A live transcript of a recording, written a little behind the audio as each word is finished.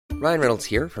Ryan Reynolds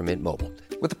here from Mint Mobile.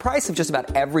 With the price of just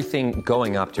about everything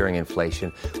going up during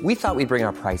inflation, we thought we'd bring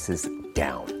our prices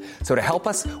down. So to help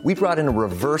us, we brought in a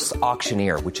reverse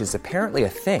auctioneer, which is apparently a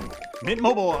thing. Mint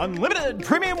Mobile Unlimited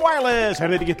Premium Wireless. How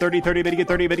to get 30, 30, bit to get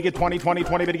 30, bit to get 20, 20,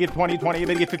 20, bit to get 20, 20,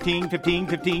 bit to get 15, 15,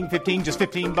 15, 15, just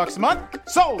 $15 a month?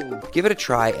 Sold! Give it a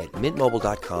try at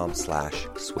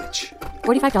mintmobile.com/switch.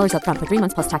 $45 up front for 3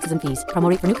 months plus taxes and fees. Promo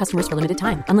rate for new customers for limited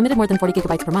time. Unlimited more than 40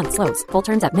 gigabytes per month. Slows full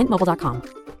terms at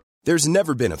mintmobile.com. There's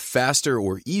never been a faster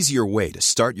or easier way to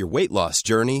start your weight loss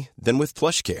journey than with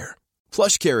PlushCare.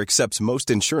 PlushCare accepts most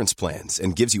insurance plans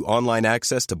and gives you online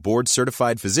access to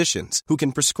board-certified physicians who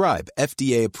can prescribe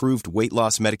FDA-approved weight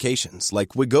loss medications like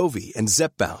Wegovy and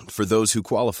Zepbound for those who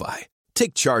qualify.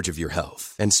 Take charge of your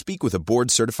health and speak with a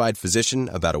board-certified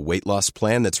physician about a weight loss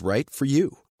plan that's right for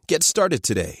you. Get started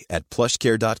today at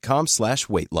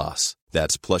plushcare.com/weight loss.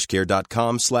 That's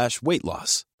plushcare.com/weight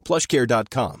loss.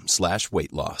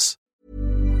 plushcare.com/weight loss.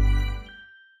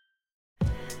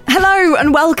 Hello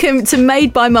and welcome to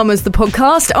Made by Mamas, the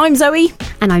podcast. I'm Zoe.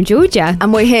 And I'm Georgia.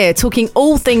 And we're here talking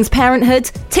all things parenthood,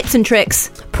 tips and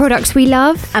tricks, products we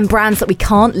love, and brands that we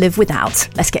can't live without.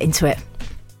 Let's get into it.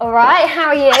 All right, how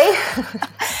are you?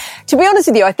 To be honest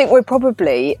with you, I think we're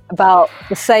probably about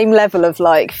the same level of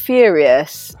like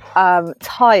furious,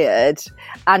 tired,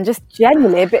 and just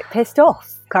genuinely a bit pissed off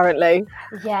currently.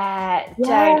 Yeah.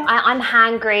 I'm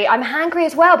hangry. I'm hangry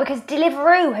as well because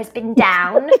Deliveroo has been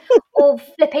down all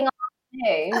flipping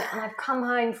afternoon, and I've come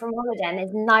home from holiday and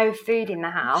there's no food in the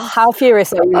house. How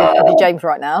furious are you with James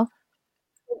right now?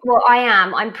 Well, I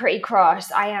am. I'm pretty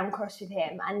cross. I am cross with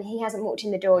him, and he hasn't walked in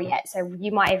the door yet, so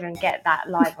you might even get that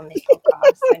live on this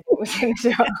podcast.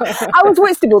 How was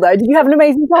Whitstable though? Did you have an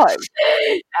amazing time?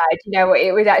 Do you know what?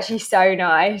 It was actually so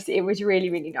nice. It was really,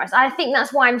 really nice. I think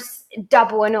that's why I'm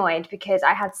double annoyed, because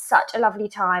I had such a lovely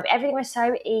time. Everything was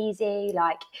so easy.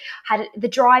 Like, the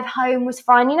drive home was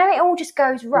fun. You know, it all just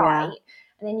goes right,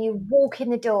 and then you walk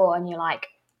in the door and you're like,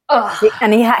 ugh.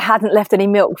 And he hadn't left any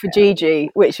milk for Gigi,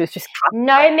 which was just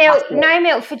no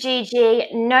milk for Gigi,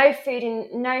 no food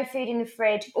in the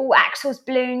fridge. All Axel's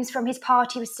balloons from his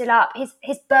party was still up.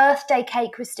 His birthday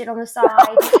cake was still on the side.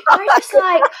 I was just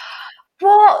like,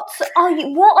 what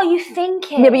are you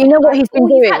thinking? Yeah, but you know what he's been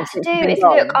doing? All you had to do is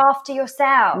look after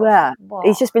yourself. Yeah,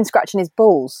 he's just been scratching his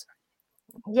balls.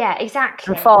 Yeah,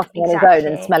 exactly. And farting on his own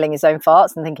and smelling his own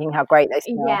farts and thinking how great they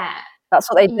smell. Yeah, that's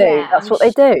what they do. Yeah, that's what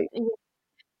they do.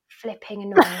 Flipping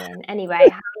annoying. Anyway,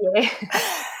 how are you?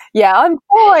 Yeah, I'm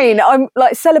fine. I'm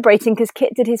like celebrating because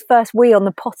Kit did his first wee on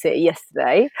the potty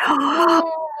yesterday. Oh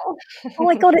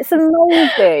my God, it's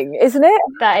amazing, isn't it?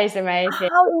 That is amazing.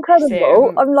 How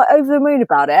incredible. I'm like over the moon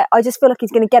about it. I just feel like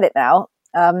he's going to get it now.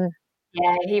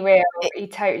 Yeah, he will. He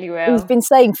totally will. He's been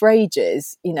saying for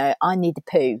ages, you know, I need a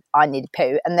poo. And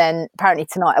then apparently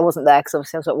tonight I wasn't there because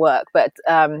obviously I was at work, but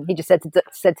he just said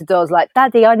to Dawes, like,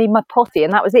 Daddy, I need my potty.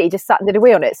 And that was it. He just sat and did a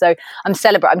wee on it. So I'm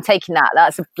taking that.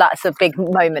 That's a big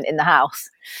moment in the house.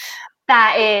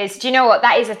 That is, do you know what?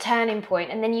 That is a turning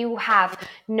point, and then you will have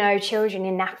no children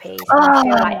in nappies. I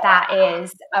feel like that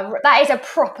is a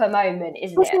proper moment,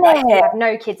 isn't it? Like, you have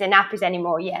no kids in nappies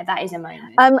anymore. Yeah, that is a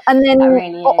moment. And then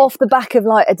really off the back of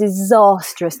like a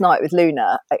disastrous night with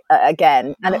Luna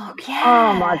again, and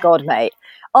oh my God, mate.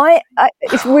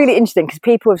 It's really interesting because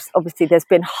people have obviously, there's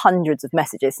been hundreds of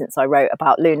messages since I wrote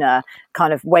about Luna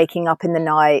kind of waking up in the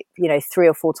night, you know, 3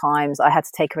 or 4 times. I had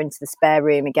to take her into the spare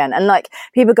room again. And like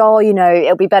people go, oh, you know,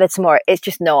 it'll be better tomorrow. It's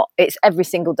just not. It's every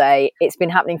single day. It's been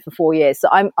happening for 4 years. So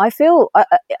I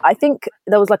think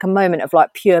there was like a moment of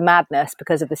like pure madness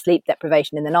because of the sleep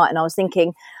deprivation in the night. And I was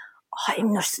thinking,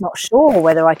 I'm just not sure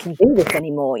whether I can do this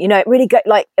anymore. You know, it really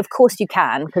like, of course you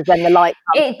can, because then the light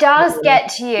comes. It does get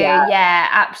to you. Yeah,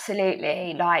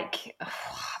 absolutely. Like,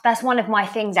 that's one of my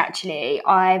things, actually.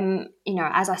 I'm, you know,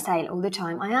 as I say all the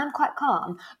time, I am quite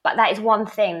calm, but that is one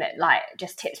thing that like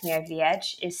just tips me over the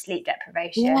edge is sleep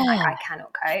deprivation. Yeah. Like, I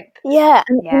cannot cope. Yeah,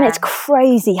 and it's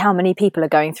crazy how many people are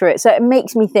going through it. So it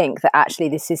makes me think that actually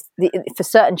this is, for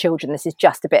certain children, this is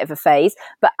just a bit of a phase.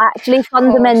 But actually,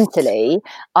 fundamentally,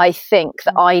 I think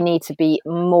that I need to be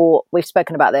more, we've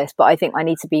spoken about this, but I think I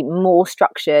need to be more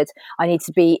structured. I need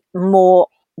to be more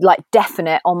like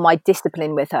definite on my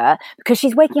discipline with her, because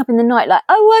she's waking up in the night like,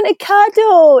 I want a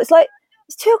cuddle. It's like,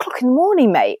 it's 2 o'clock in the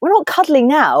morning, mate. We're not cuddling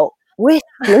now. We're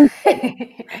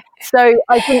sleeping. So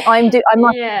I think I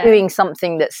must be doing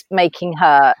something that's making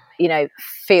her, you know,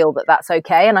 feel that that's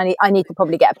okay. And I need to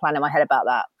probably get a plan in my head about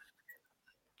that.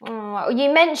 Oh,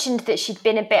 you mentioned that she'd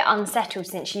been a bit unsettled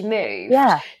since you moved.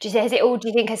 Yeah. Do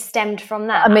you think has stemmed from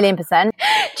that? 1,000,000%.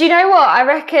 Do you know what? I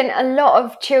reckon a lot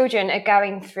of children are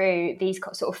going through these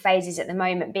sort of phases at the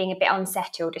moment, being a bit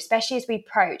unsettled, especially as we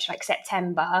approach like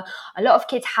September. A lot of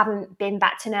kids haven't been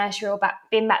back to nursery or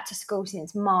been back to school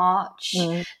since March.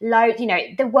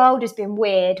 The world has been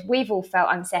weird. We've all felt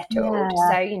unsettled.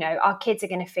 Yeah. So, our kids are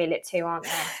going to feel it too, aren't they?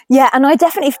 Yeah, and I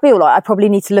definitely feel like I probably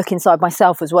need to look inside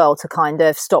myself as well to kind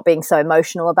of stop being so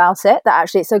emotional about it, that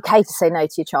actually it's okay to say no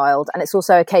to your child, and it's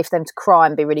also okay for them to cry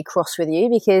and be really cross with you,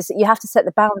 because you have to set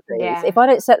the boundaries. Yeah. If I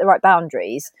don't set the right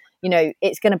boundaries,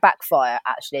 it's going to backfire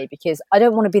actually, because I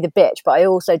don't want to be the bitch, but I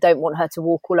also don't want her to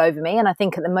walk all over me. And I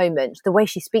think at the moment, the way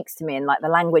she speaks to me and like the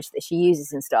language that she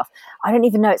uses and stuff, I don't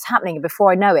even know it's happening. And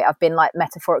before I know it, I've been like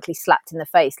metaphorically slapped in the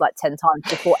face like 10 times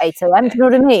before 8 a.m. Do you know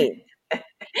what I mean?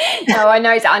 No, I know.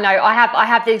 I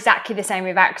have exactly the same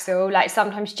with Axel. Like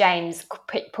sometimes James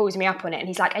pulls me up on it, and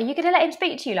he's like, "Are you going to let him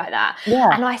speak to you like that?" Yeah.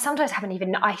 And I sometimes haven't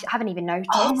even noticed Oh my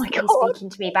that God. he's speaking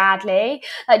to me badly.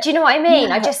 Like, do you know what I memean?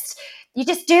 Yeah. You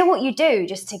just do what you do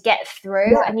just to get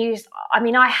through. Yeah.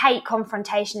 And I hate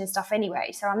confrontation and stuff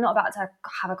anyway, so I'm not about to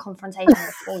have a confrontation with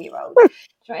a 4-year-old.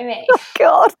 Do you know what I mean? Oh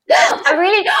God. I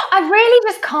really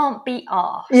just can't be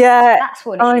asked. Yeah, That's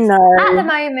what it I is. know. At the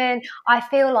moment, I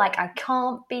feel like I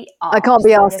can't be asked. I can't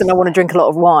be asked, and I want to drink a lot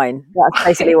of wine. That's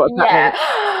basically what's happening.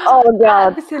 Oh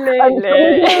God,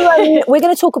 absolutely. We're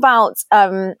going to talk about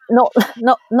not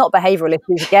behavioural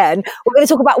issues again. We're going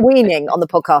to talk about weaning on the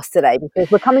podcast today,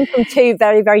 because we're coming from two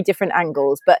very, very different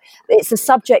angles, but it's a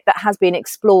subject that has been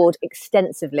explored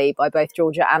extensively by both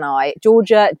Georgia and I.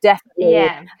 Georgia definitely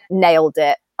nailed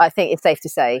it. I think it's safe to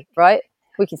say, right?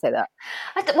 We can say that.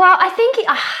 Well, I think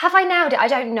have I nailed it? I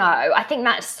don't know. I think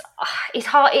it's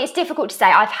hard. It's difficult to say.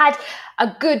 I've had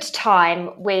a good time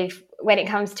when it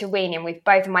comes to weaning with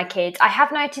both of my kids. I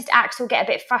have noticed Axel get a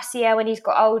bit fussier when he's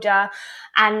got older,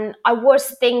 and I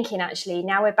was thinking actually,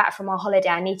 now we're back from our holiday,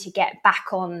 I need to get back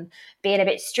on being a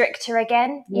bit stricter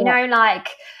again. Yeah. Like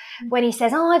when he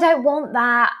says, "Oh, I don't want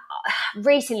that."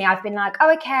 Recently I've been like,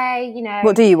 "Oh, okay,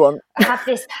 what do you want? have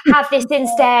this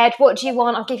instead. What do you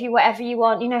want? I'll give you whatever you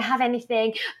want, have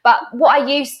anything." But what I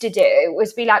used to do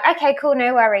was be like, "Okay, cool,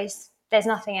 no worries, there's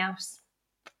nothing else."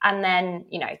 And then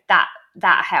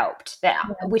that helped.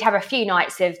 We'd have a few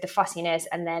nights of the fussiness,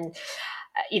 and then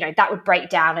that would break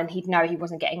down, and he'd know he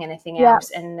wasn't getting anything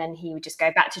else, and then he would just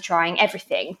go back to trying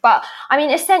everything. But I mean,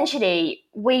 essentially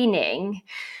weaning,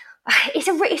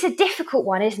 it's a difficult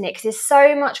one, isn't it? Because there's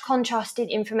so much contrasted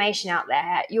information out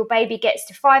there. Your baby gets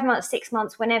to 5 months, 6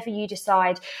 months, whenever you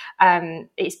decide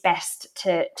it's best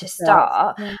to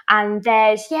start. Yeah. And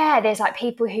there's like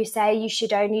people who say you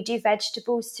should only do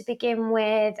vegetables to begin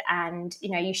with, and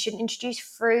you shouldn't introduce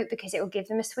fruit because it will give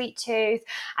them a sweet tooth,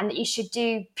 and that you should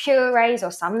do purees,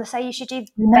 or some say you should do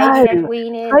baby-led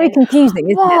weaning. Very confusing,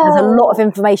 isn't it? There's a lot of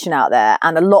information out there,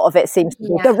 and a lot of it seems to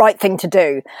be the right thing to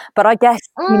do. But I guess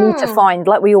you need to find,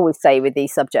 like we always say with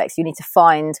these subjects, you need to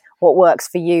find what works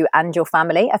for you and your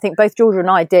family. I think both Georgia and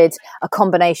I did a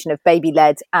combination of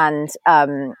baby-led and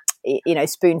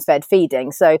spoon-fed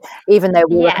feeding. So even though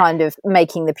we were kind of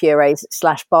making the purees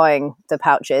 / buying the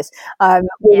pouches,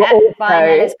 we were also,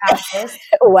 buying those pouches.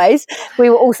 Always,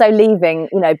 we were also leaving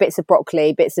bits of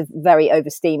broccoli, bits of very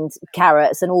oversteamed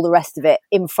carrots, and all the rest of it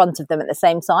in front of them at the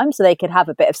same time, so they could have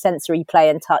a bit of sensory play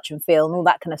and touch and feel and all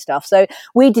that kind of stuff. So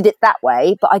we did it that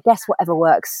way, but I guess whatever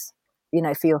works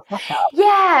for your setup.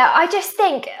 Yeah, I just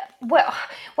think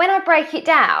when I break it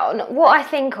down, what I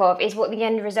think of is what the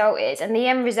end result is. And the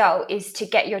end result is to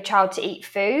get your child to eat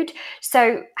food.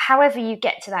 So however you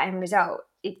get to that end result,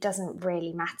 it doesn't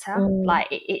really matter. Like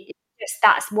it just,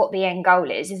 that's what the end goal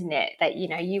is, isn't it? That,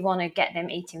 you want to get them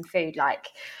eating food like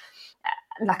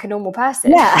a normal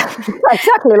person. Yeah,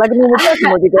 exactly, like a normal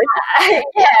person would be good.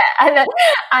 Yeah,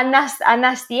 and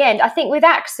that's the end. I think with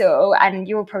Axel, and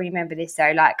you'll probably remember this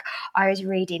though, like I was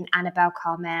reading Annabelle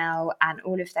Carmel and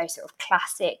all of those sort of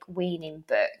classic weaning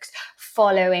books,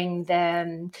 following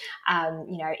them,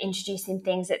 introducing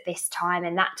things at this time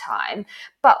and that time.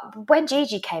 But when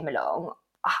Gigi came along,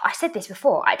 I said this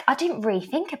before, I didn't really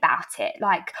think about it.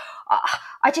 Like,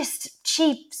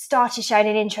 she started showing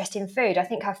an interest in food. I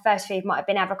think her first food might have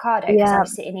been avocado, because I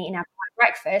was sitting eating avocado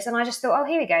breakfast, and I just thought, oh,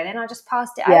 here we go, then I just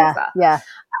passed it over. Yeah.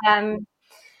 And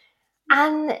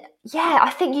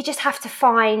I think you just have to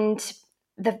find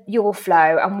your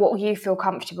flow and what you feel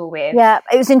comfortable with. Yeah,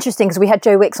 it was interesting because we had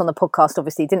Joe Wicks on the podcast,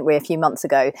 obviously, didn't we, a few months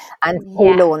ago? And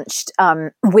he launched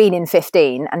Wean in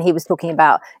 15, and he was talking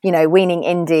about, weaning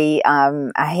Indy.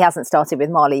 He hasn't started with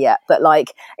Marley yet, but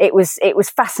like it was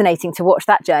fascinating to watch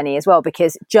that journey as well,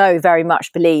 because Joe very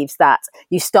much believes that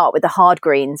you start with the hard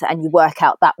greens and you work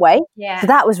out that way. Yeah. So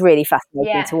that was really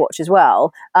fascinating to watch as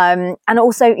well. And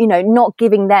also, not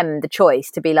giving them the choice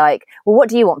to be like, well, what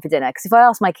do you want for dinner? Because if I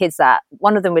ask my kids that,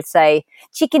 one of them would say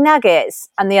chicken nuggets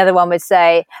and the other one would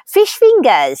say fish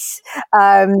fingers.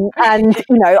 And,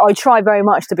 I try very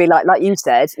much to be like you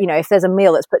said, if there's a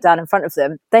meal that's put down in front of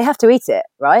them, they have to eat it,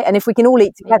 right? And if we can all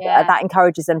eat together, that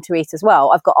encourages them to eat as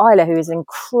well. I've got Isla, who is an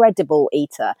incredible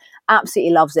eater,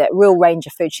 absolutely loves it, real range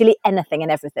of food. She'll eat anything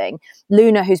and everything.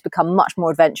 Luna, who's become much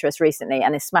more adventurous recently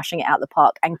and is smashing it out the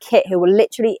park. And Kit, who will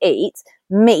literally eat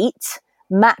meat,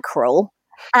 mackerel,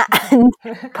 and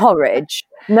porridge.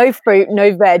 No fruit,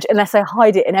 no veg, unless I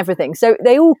hide it in everything. So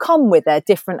they all come with their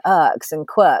different irks and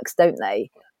quirks, don't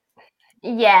they?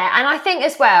 Yeah, and I think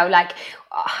as well, like,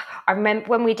 I remember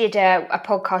when we did a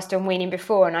podcast on weaning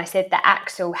before, and I said that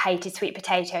Axel hated sweet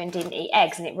potato and didn't eat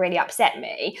eggs, and it really upset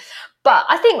me. But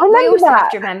I think we also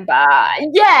have to remember,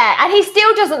 and he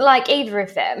still doesn't like either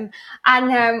of them.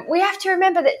 And we have to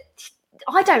remember that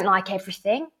I don't like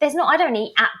everything. I don't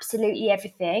eat absolutely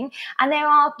everything. And there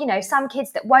are, some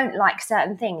kids that won't like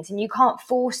certain things and you can't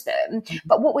force them.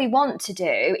 But what we want to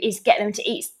do is get them to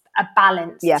eat a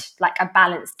balanced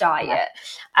diet.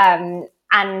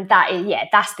 And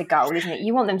that's the goal, isn't it?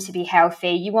 You want them to be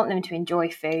healthy. You want them to enjoy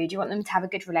food. You want them to have a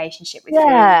good relationship with food.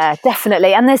 Yeah,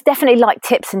 definitely. And there's definitely like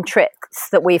tips and tricks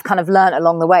that we've kind of learned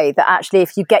along the way that actually,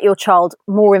 if you get your child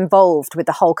more involved with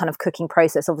the whole kind of cooking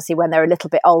process, obviously when they're a little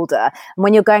bit older, and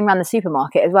when you're going around the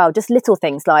supermarket as well, just little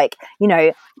things like,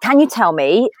 can you tell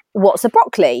me what's a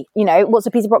broccoli? What's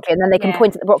a piece of broccoli? And then they can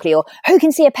point at the broccoli, or who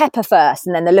can see a pepper first?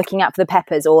 And then they're looking out for the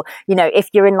peppers. Or, if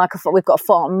you're in we've got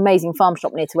amazing farm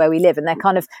shop near to where we live, and they're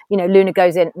kind of, Luna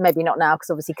goes in, maybe not now because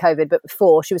obviously COVID, but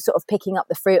before she was sort of picking up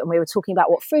the fruit and we were talking about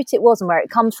what fruit it was and where it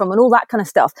comes from and all that kind of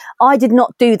stuff. I did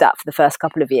not do that for the first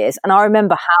couple of years. And I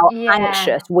remember how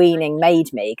anxious weaning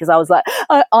made me, because I was like,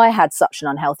 I had such an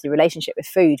unhealthy relationship with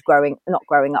food not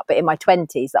growing up, but in my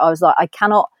 20s, that I was like, I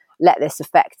cannot let this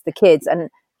affect the kids. And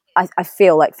I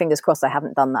feel like, fingers crossed, I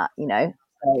haven't done that, So,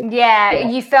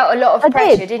 you felt a lot of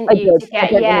pressure, didn't you?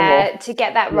 To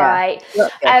get that right.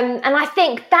 And I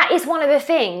think that is one of the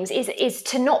things is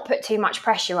to not put too much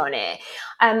pressure on it.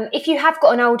 If you have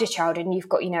got an older child and you've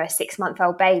got, a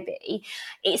 6-month-old baby,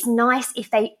 it's nice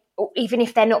if they, even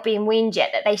if they're not being weaned yet,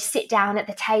 that they sit down at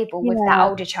the table with that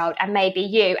older child and maybe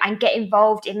you, and get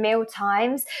involved in meal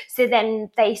times. So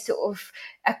then they sort of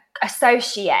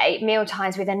associate meal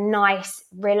times with a nice,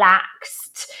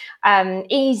 relaxed,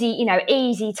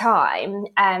 easy time,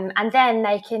 and then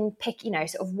they can pick,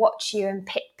 sort of watch you and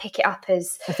pick it up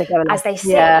as they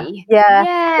see.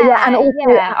 And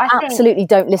also, absolutely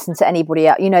don't listen to anybody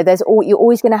else. You're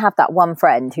always going to have that one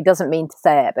friend who doesn't mean to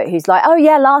say it, but who's like, oh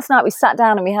yeah, last night we sat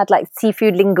down and we had like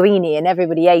seafood linguine and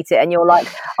everybody ate it, and you're like,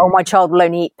 oh, my child will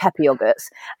only eat pepper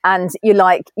yogurts, and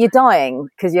you're dying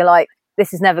because you're like,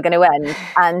 this is never going to end,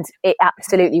 and it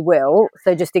absolutely will.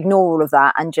 So just ignore all of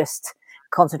that and just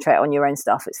concentrate on your own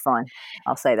stuff. It's fine.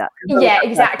 I'll say that. Yeah,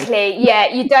 exactly. Yeah,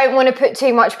 you don't want to put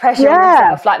too much pressure on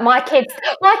yourself. Like my kids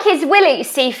will eat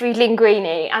seafood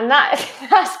linguine, and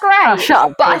that's great. Oh, shut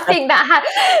up, but I think that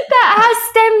has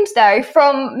stemmed though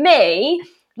from me,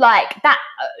 like that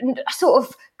sort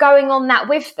of going on that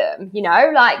with them,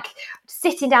 like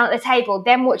sitting down at the table,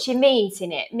 then watching me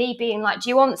eating it, me being like, do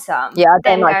you want some? Yeah,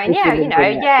 then going,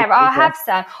 I'll have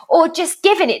some, or just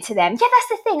giving it to them. Yeah, that's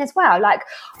the thing as well. Like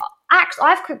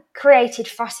I've created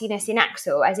fussiness in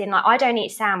Axel, as in like I don't eat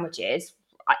sandwiches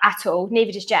at all,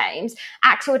 neither does James.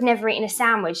 Axel had never eaten a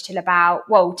sandwich till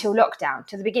lockdown,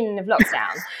 till the beginning of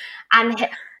lockdown.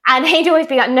 And he'd always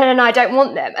be like, no, I don't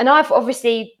want them. And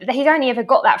he's only ever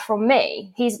got that from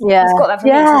me. He's got that from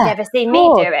me. He's never seen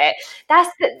me do it.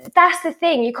 That's the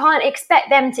thing. You can't expect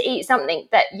them to eat something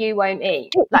that you won't eat.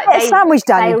 Like sandwich,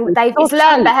 Danny. It's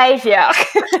learned behaviour.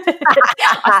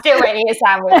 I still won't eat a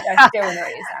sandwich.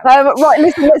 Right,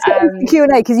 listen, let's get into Q&A,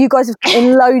 because you guys have put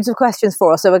in loads of questions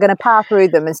for us. So we're going to power through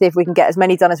them and see if we can get as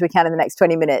many done as we can in the next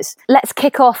 20 minutes. Let's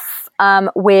kick off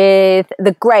with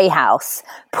the Grey House.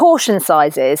 Portion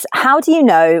sizes. How do you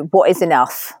know what is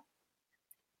enough?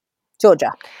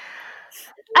 Georgia.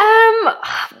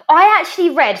 I actually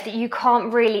read that you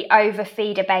can't really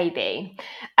overfeed a baby.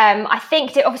 I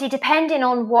think that obviously depending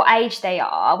on what age they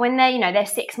are, when they're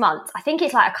 6 months, I think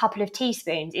it's like a couple of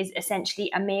teaspoons is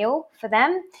essentially a meal for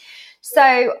them.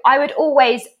 So I would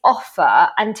always offer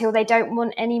until they don't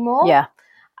want any more. Yeah.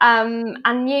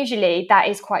 And usually that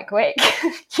is quite quick.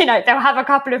 You know, they'll have a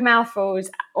couple of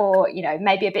mouthfuls or, you know,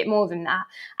 maybe a bit more than that.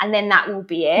 And then that will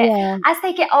be it. Yeah. As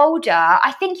they get older,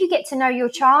 I think you get to know your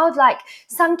child. Like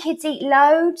some kids eat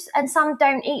loads and some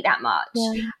don't eat that much.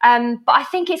 Yeah. But I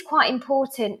think it's quite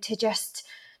important to just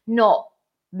not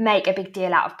make a big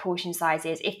deal out of portion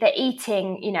sizes. If they're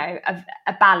eating, you know,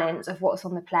 a balance of what's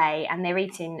on the plate and they're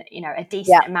eating, you know, a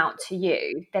decent amount to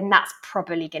you, then that's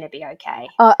probably going to be okay.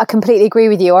 I completely agree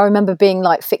with you. I remember being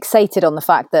like fixated on the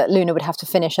fact that Luna would have to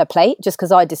finish her plate just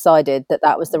because I decided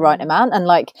that was the right amount. And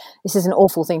like, this is an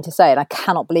awful thing to say and I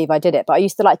cannot believe I did it, but I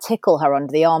used to like tickle her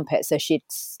under the armpit so she'd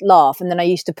laugh, and then I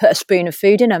used to put a spoon of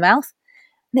food in her mouth.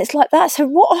 And it's like,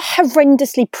 what a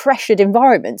horrendously pressured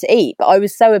environment to eat. But I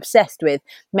was so obsessed with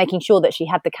making sure that she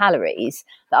had the calories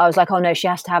that I was like, oh no, she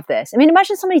has to have this. I mean,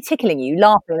 imagine somebody tickling you,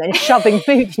 laughing, and then shoving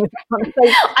food in your mouth.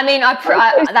 I mean, that's sorry,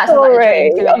 not a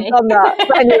dream to me. I've done that.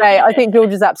 But anyway, I think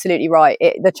Georgia's absolutely right.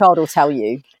 The child will tell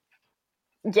you.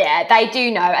 Yeah, they do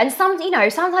know. And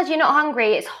sometimes you're not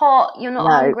hungry. It's hot. You're not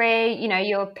hungry. You know,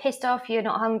 you're pissed off. You're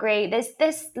not hungry.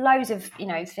 There's loads of, you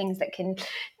know, things that can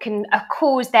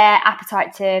cause their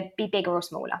appetite to be bigger or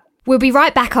smaller. We'll be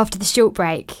right back after the short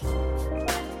break.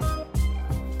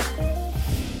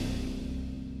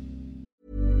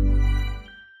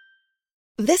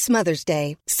 This Mother's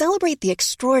Day, celebrate the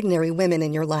extraordinary women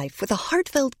in your life with a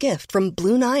heartfelt gift from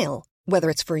Blue Nile.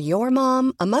 Whether it's for your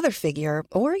mom, a mother figure,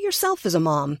 or yourself as a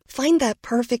mom, find that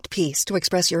perfect piece to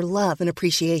express your love and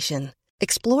appreciation.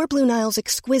 Explore Blue Nile's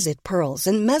exquisite pearls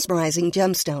and mesmerizing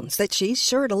gemstones that she's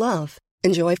sure to love.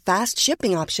 Enjoy fast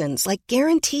shipping options like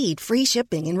guaranteed free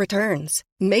shipping and returns.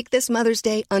 Make this Mother's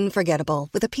Day unforgettable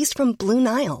with a piece from Blue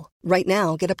Nile. Right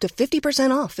now, get up to 50%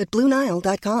 off at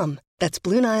BlueNile.com. That's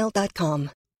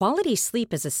BlueNile.com. Quality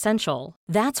sleep is essential.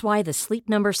 That's why the Sleep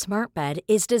Number Smart Bed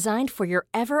is designed for your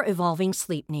ever-evolving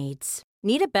sleep needs.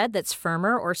 Need a bed that's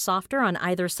firmer or softer on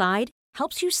either side?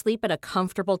 Helps you sleep at a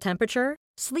comfortable temperature?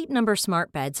 Sleep Number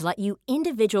Smart Beds let you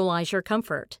individualize your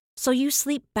comfort, so you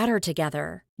sleep better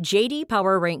together. J.D.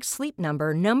 Power ranks Sleep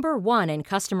Number #1 in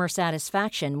customer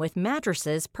satisfaction with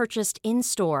mattresses purchased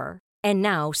in-store. And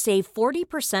now, save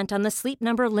 40% on the Sleep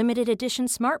Number Limited Edition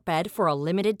Smart Bed for a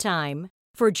limited time.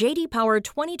 For J.D. Power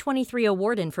 2023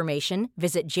 award information,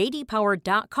 visit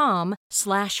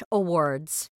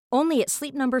jdpower.com/awards. Only at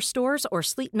Sleep Number stores or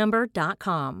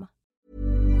sleepnumber.com.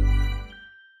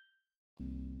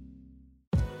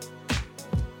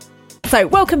 So,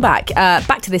 welcome back.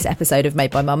 Back to this episode of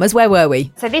Made by Mamas. Where were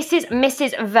we? So this is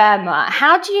Mrs. Verma.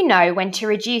 How do you know when to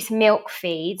reduce milk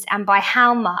feeds and by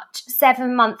how much?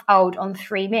 7-month-old on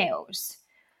 3 meals.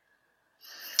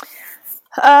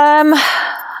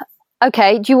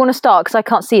 Okay, do you want to start? Because I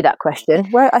can't see that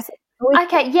question.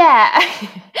 Okay, yeah.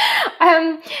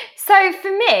 So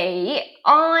for me,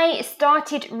 I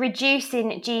started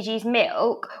reducing Gigi's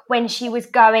milk when she was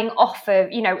going off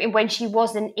of, you know, when she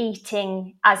wasn't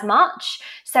eating as much.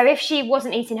 So if she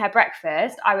wasn't eating her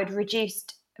breakfast, I would reduce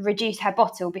her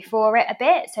bottle before it a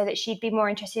bit so that she'd be more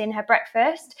interested in her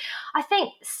breakfast. I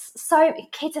think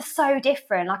kids are so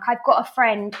different. Like I've got a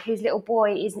friend whose little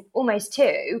boy is almost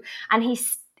 2 and he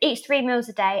eats 3 meals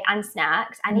a day and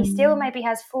snacks, and he still maybe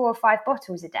has 4 or 5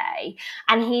 bottles a day,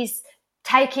 and he's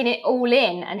taking it all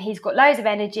in and he's got loads of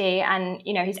energy and,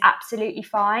 you know, he's absolutely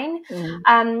fine.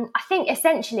 I think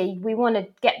essentially we want to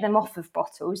get them off of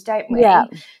bottles, don't we? Yeah.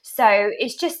 So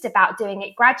it's just about doing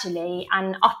it gradually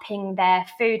and upping their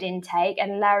food intake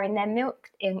and lowering their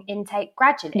milk intake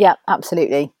gradually. Yeah,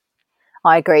 absolutely.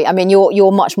 I agree. I mean,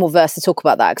 you're much more versed to talk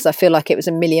about that because I feel like it was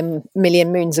a million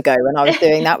moons ago when I was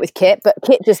doing that with Kit. But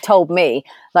Kit just told me,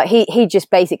 like, he just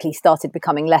basically started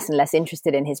becoming less and less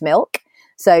interested in his milk.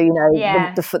 So, you know,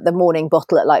 the morning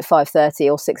bottle at like 5:30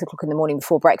 or 6 o'clock in the morning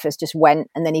before breakfast just went,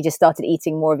 and then he just started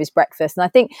eating more of his breakfast. And I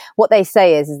think what they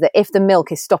say is that if the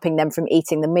milk is stopping them from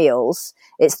eating the meals,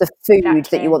 it's the food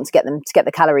that you want to get them to get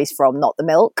the calories from, not the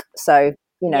milk. So,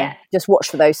 you know, just watch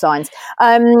for those signs.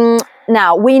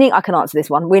 Now, weaning, I can answer this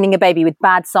one. Weaning a baby with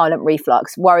bad silent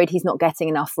reflux, worried he's not getting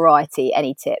enough variety.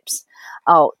 Any tips?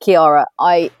 Oh, Kiara,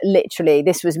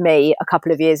 this was me a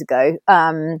couple of years ago.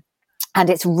 And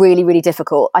it's really, really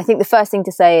difficult. I think the first thing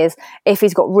to say is if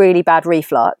he's got really bad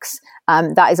reflux,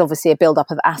 that is obviously a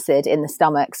buildup of acid in the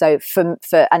stomach. So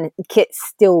and Kit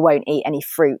still won't eat any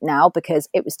fruit now because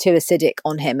it was too acidic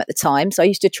on him at the time. So I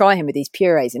used to try him with these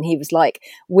purees and he was like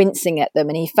wincing at them,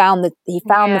 and he found the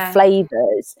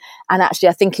flavors. And actually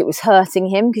I think it was hurting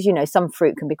him because, you know, some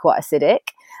fruit can be quite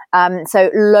acidic. So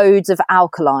loads of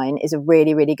alkaline is a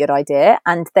really, really good idea.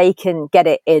 And they can get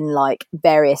it in like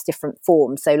various different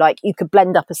forms. So like you could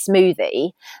blend up a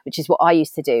smoothie, which is what I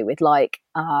used to do with like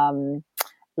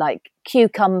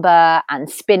cucumber and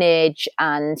spinach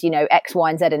and, you know, X, Y,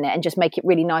 and Z in it, and just make it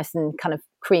really nice and kind of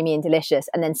creamy and delicious,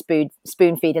 and then spoon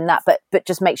feed in that, but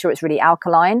just make sure it's really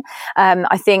alkaline.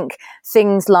 I think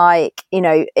things like, you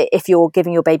know, if you're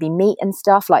giving your baby meat and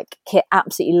stuff, like Kit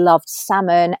absolutely loved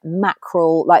salmon,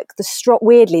 mackerel, like the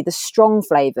strong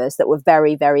flavors that were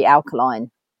very, very alkaline.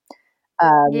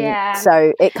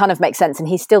 So it kind of makes sense, and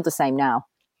he's still the same now.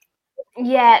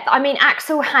 Yeah, I mean,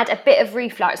 Axel had a bit of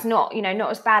reflux, not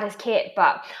as bad as Kit,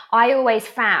 but I always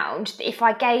found that if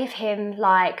I gave him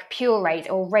like purees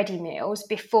or ready meals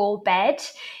before bed,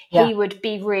 he would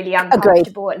be really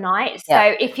uncomfortable at night.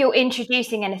 So if you're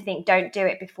introducing anything, don't do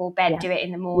it before bed, do it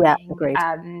in the morning. Yeah, agreed.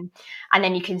 And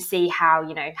then you can see how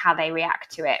they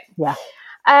react to it. Yeah.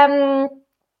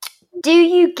 Do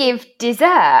you give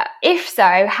dessert? If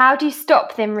so, how do you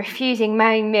stop them refusing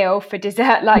main meal for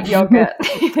dessert like yogurt?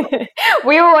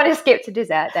 We all want to skip to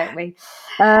dessert, don't we?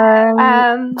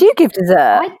 Do you give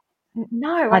dessert?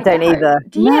 No, I don't either.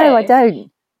 No, I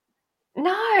don't.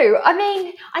 No, I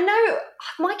mean, I know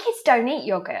my kids don't eat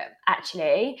yogurt,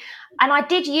 actually. And I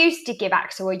did used to give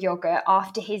Axel a yogurt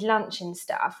after his lunch and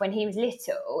stuff when he was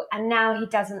little, and now he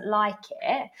doesn't like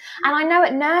it. And I know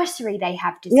at nursery they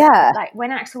have dessert. Yeah. Like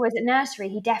when Axel was at nursery,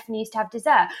 he definitely used to have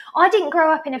dessert. I didn't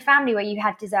grow up in a family where you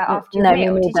had dessert after your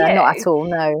meal, did you? Not at all,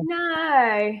 no.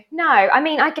 No. I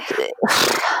mean, I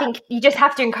think you just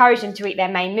have to encourage them to eat their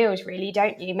main meals, really,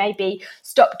 don't you? Maybe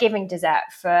stop giving dessert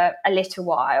for a little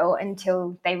while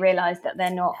until they realise that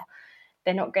they're not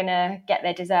going to get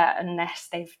their dessert unless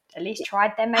they've at least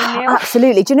tried their main meal.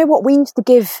 Absolutely. Do you know what we used to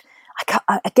give?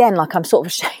 Again, like I'm sort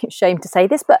of ashamed to say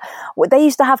this, but they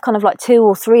used to have kind of like 2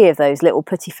 or 3 of those little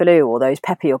petit filou or those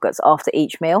pepper yogurts after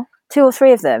each meal. 2 or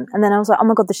 3 of them, and then I was like, oh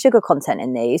my god, the sugar content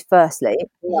in these, firstly.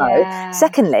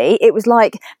 Secondly, it was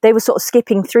like they were sort of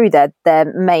skipping through their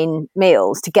main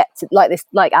meals to get to like this,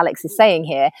 like Alex is saying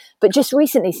here. But just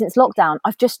recently, since lockdown,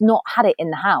 I've just not had it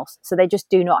in the house, so they just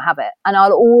do not have it. And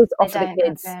I'll always offer the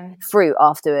kids fruit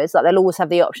afterwards. Like they'll always have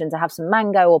the option to have some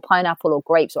mango or pineapple or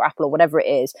grapes or apple or whatever it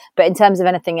is. But in terms of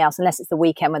anything else, unless it's the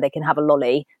weekend where they can have a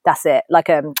lolly, that's it, like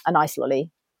a nice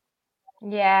lolly.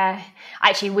 Yeah,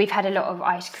 actually, we've had a lot of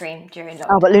ice cream during lockdown.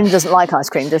 Oh, but Luna doesn't like ice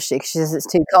cream, does she? Because she says it's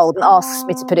too cold and asks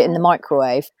me to put it in the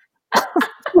microwave.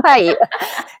 Mate,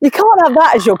 you can't have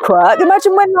that as your quirk.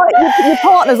 Imagine when like your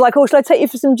partner's like, oh, shall I take you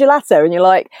for some gelato? And you're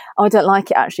like, oh, I don't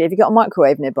like it, actually. Have you got a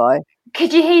microwave nearby?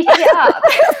 Could you heat it up?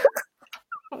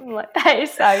 I'm like, that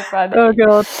is so funny. Oh,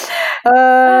 God.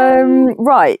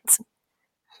 Right.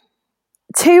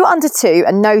 2 under 2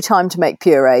 and no time to make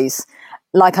purees.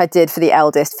 Like I did for the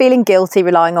eldest, feeling guilty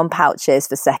relying on pouches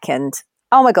for second.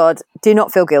 Oh my God, do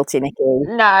not feel guilty, Nikki.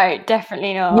 No,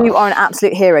 definitely not. You are an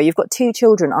absolute hero. You've got 2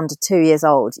 children under 2 years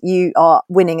old. You are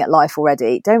winning at life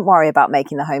already. Don't worry about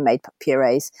making the homemade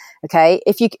purees, okay?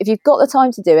 If you've got the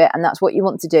time to do it and that's what you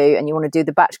want to do and you want to do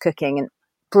the batch cooking, and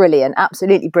brilliant,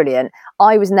 absolutely brilliant.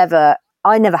 I never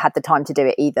had the time to do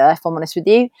it either, if I'm honest with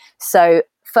you. So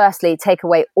firstly, take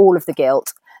away all of the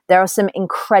guilt. There are some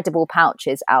incredible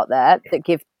pouches out there that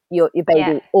give your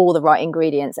baby all the right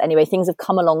ingredients. Anyway, things have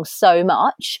come along so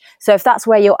much. So if that's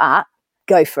where you're at,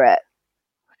 go for it.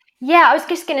 Yeah, I was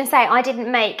just going to say, I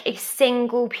didn't make a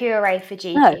single puree for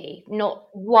Gigi, not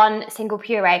one single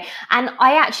puree. And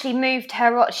I actually moved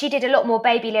her, she did a lot more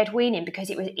baby-led weaning because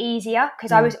it was easier,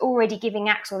 because I was already giving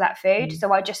Axel that food.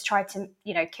 So I just tried to,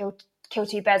 kill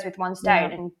 2 birds with 1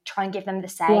 stone and try and give them the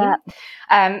same.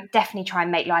 Definitely try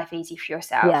and make life easy for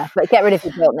yourself. Yeah, but get rid of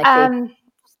your guilt, Nikki.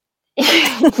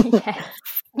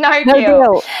 No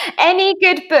guilt. Any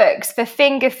good books for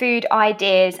finger food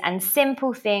ideas and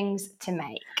simple things to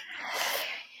make?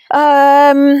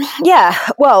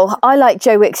 Well, I like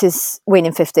Joe Wicks's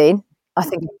Weaning 15. I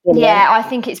think it's brilliant. Yeah, I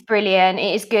think it's brilliant.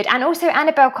 It is good. And also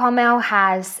Annabelle Carmel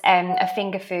has a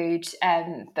finger food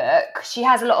book. She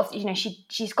has a lot of,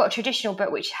 she's got a traditional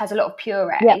book which has a lot of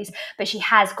purees, but she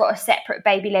has got a separate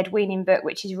baby-led weaning book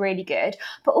which is really good.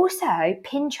 But also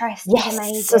Pinterest is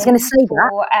amazing. I was going to say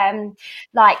that.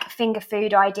 Like finger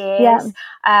food ideas.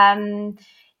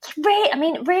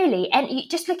 Really, and you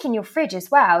just look in your fridge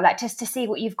as well, like just to see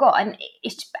what you've got, and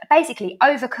it's basically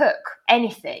overcook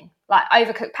anything, like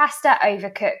overcook pasta,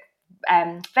 overcook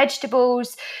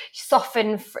vegetables,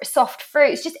 soft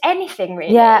fruits, just anything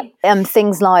really. Yeah,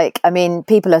 things like, I mean,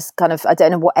 people are kind of, I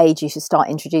don't know what age you should start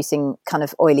introducing kind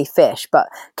of oily fish, but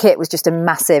Kit was just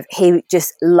he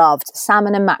just loved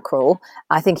salmon and mackerel.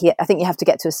 I think you have to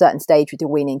get to a certain stage with your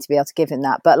weaning to be able to give him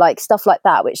that. But like stuff like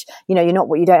that, which, you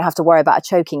don't have to worry about a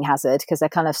choking hazard because they're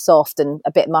kind of soft and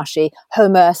a bit mushy.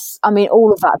 Hummus, I mean,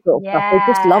 all of that sort of stuff.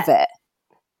 They just love it.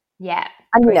 Yeah.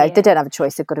 And, they don't have a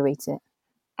choice. They've got to eat it.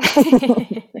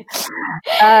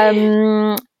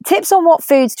 Tips on what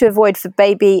foods to avoid for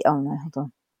baby. Oh no,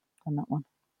 hold on that one.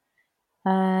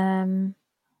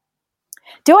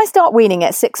 Do I start weaning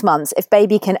at 6 months if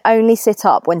baby can only sit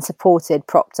up when supported,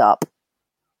 propped up?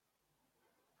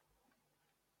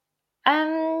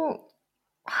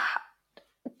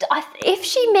 If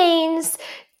she means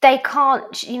they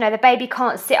can't, the baby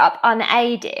can't sit up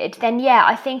unaided, then yeah,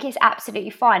 I think it's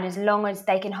absolutely fine as long as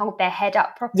they can hold their head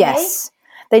up properly. Yes.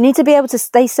 They need to be able to,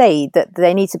 they say that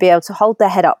they need to be able to hold their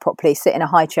head up properly, sit in a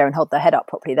high chair and hold their head up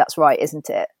properly. That's right, isn't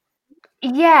it?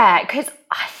 Yeah, because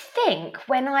I think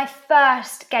when I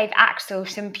first gave Axel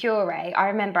some puree, I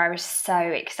remember I was so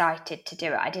excited to do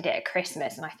it. I did it at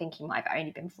Christmas and I think he might have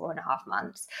only been 4.5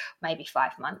 months, maybe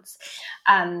 5 months.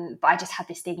 But I just had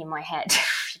this thing in my head,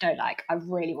 I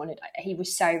really wanted, he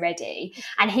was so ready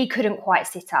and he couldn't quite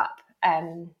sit up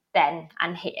then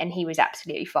and he was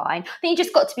absolutely fine. I think you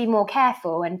just got to be more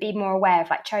careful and be more aware of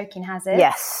choking hazards.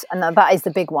 Yes, and that is the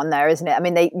big one there, isn't it? I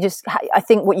mean, I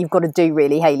think what you've got to do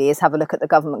really, Hayley, is have a look at the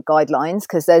government guidelines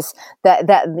because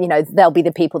they'll be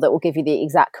the people that will give you the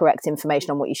exact correct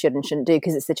information on what you should and shouldn't do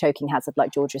because it's the choking hazard,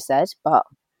 like Georgia said. But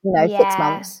 6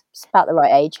 months, it's about the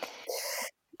right age.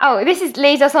 Oh, this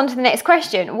leads us on to the next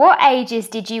question. What ages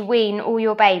did you wean all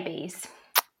your babies?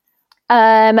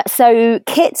 So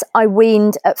Kit, I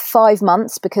weaned at 5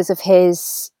 months because of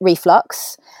his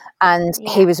reflux, and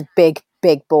he was a big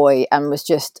boy and was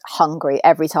just hungry.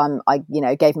 Every time I,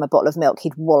 gave him a bottle of milk,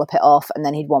 he'd wallop it off and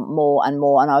then he'd want more and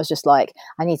more. And I was just like,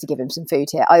 I need to give him some food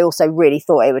here. I also really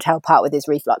thought it would help out with his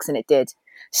reflux, and it did.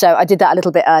 So I did that a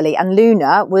little bit early. And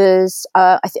Luna was,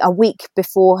 I think, a week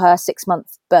before her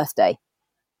 6-month birthday.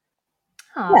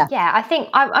 Oh, yeah, I think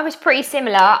I was pretty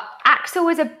similar. Axel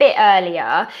was a bit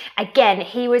earlier. Again,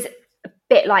 he was a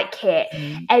bit like Kit.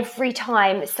 Every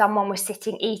time someone was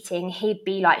sitting eating, he'd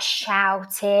be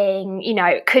shouting,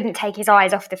 couldn't take his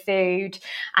eyes off the food.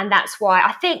 And that's why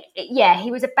I think,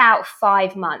 he was about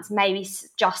 5 months, maybe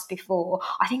just before.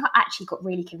 I think I actually got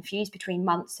really confused between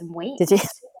months and weeks. Did you?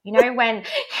 When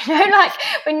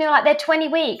you're they're 20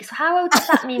 weeks, how old does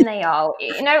that mean they are?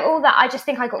 All that. I just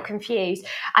think I got confused,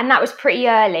 and that was pretty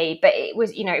early, but it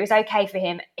was, it was okay for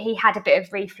him. He had a bit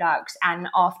of reflux, and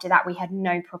after that we had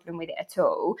no problem with it at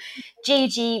all.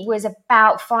 Gigi was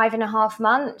about 5.5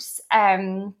 months,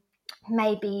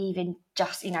 maybe even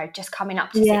just coming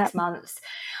up to 6 months.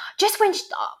 Just when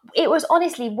it was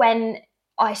honestly when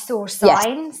I saw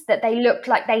signs that they looked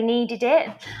like they needed it.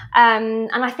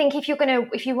 And I think if you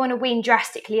want to wean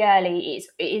drastically early,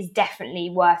 it is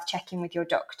definitely worth checking with your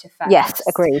doctor first. Yes,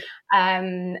 agreed.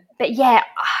 But yeah,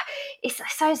 it's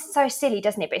so silly,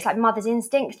 doesn't it? But it's like mother's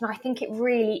instinct. And I think it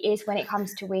really is when it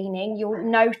comes to weaning. You'll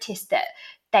notice that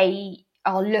they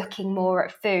are looking more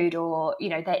at food, or,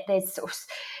 there's sort of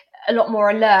a lot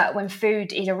more alert when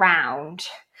food is around.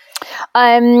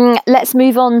 Let's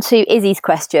move on to Izzy's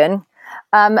question.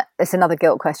 It's another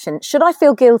guilt question. Should I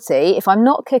feel guilty if I'm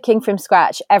not cooking from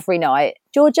scratch every night?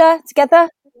 Georgia, together?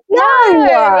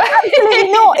 No,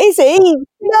 absolutely not, Izzy.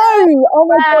 No, oh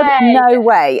my God, no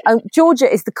way.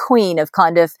 Georgia is the queen of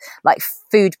kind of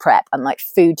food prep and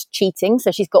food cheating.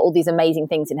 So she's got all these amazing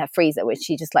things in her freezer, which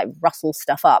she just rustles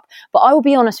stuff up. But I will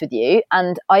be honest with you,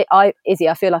 and Izzy,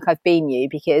 I feel like I've been you,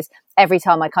 because every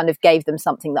time I kind of gave them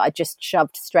something that I just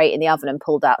shoved straight in the oven and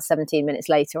pulled out 17 minutes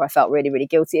later, I felt really, really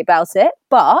guilty about it.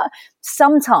 But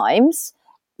sometimes,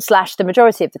 / the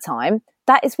majority of the time,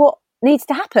 that is what needs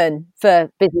to happen for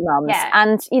busy mums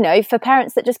and for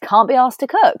parents that just can't be asked to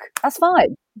cook. That's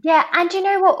fine. Yeah, and you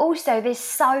know what, also there's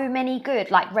so many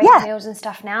good ready meals and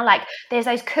stuff now. There's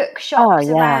those cook shops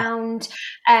around.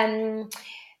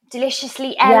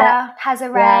 Deliciously Ella has a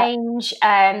range.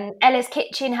 Ella's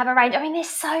Kitchen have a range. I mean, there's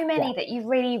so many that you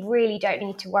really, really don't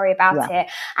need to worry about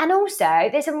it. And also,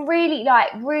 there's some really,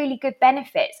 really good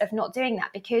benefits of not doing that,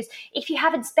 because if you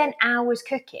haven't spent hours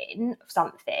cooking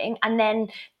something and then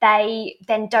they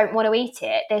don't want to eat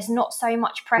it, there's not so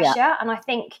much pressure. And I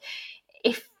think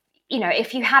if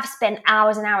you have spent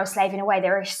hours and hours slaving away,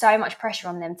 there is so much pressure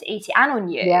on them to eat it and on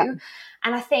you. Yeah.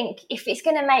 And I think if it's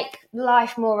going to make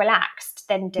life more relaxed,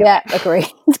 then do it. Yeah, agree.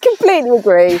 Completely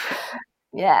agree.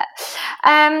 Yeah.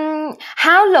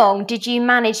 How long did you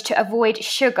manage to avoid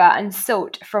sugar and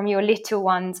salt from your little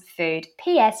one's food?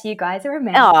 P.S. You guys are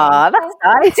amazing. Oh, that's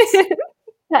nice.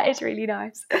 That is really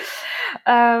nice.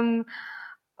 Oh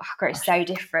God, it's so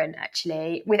different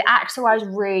actually. With Axel, I was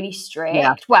really strict.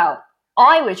 Yeah. Well,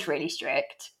 I was really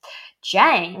strict.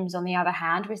 James, on the other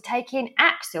hand, was taking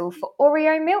Axel for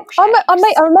Oreo milkshakes.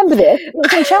 I remember this. It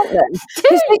was in Cheltenham.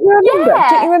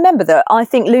 Don't you remember that? I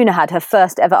think Luna had her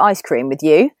first ever ice cream with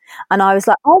you, and I was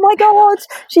like, "Oh my God,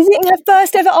 she's eating her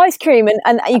first ever ice cream!"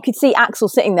 And you could see Axel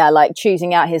sitting there, like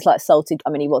choosing out his like salted. I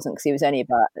mean, he wasn't because he was only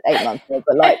about 8 months old,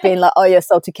 but like being like, "Oh yeah,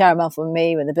 salted caramel for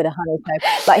me with a bit of honeycomb."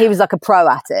 Like he was like a pro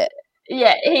at it.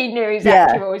 Yeah, he knew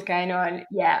exactly what was going on.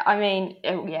 Yeah, I mean,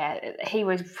 he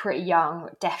was pretty young,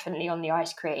 definitely on the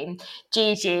ice cream.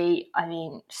 Gigi, I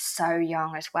mean, so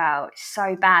young as well. It's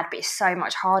so bad, but it's so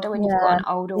much harder when you've got an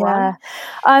older one.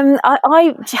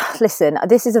 I listen,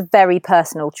 this is a very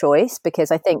personal choice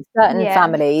because I think certain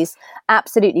families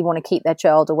absolutely want to keep their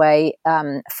child away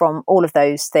from all of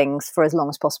those things for as long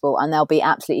as possible, and they'll be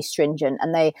absolutely stringent,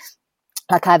 and they...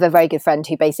 Like I have a very good friend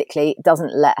who basically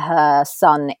doesn't let her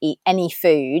son eat any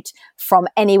food from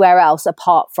anywhere else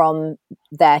apart from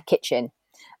their kitchen.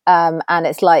 And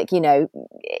it's like, you know,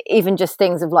 even just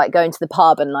things of like going to the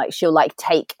pub and like she'll like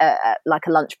take like a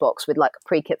lunchbox with like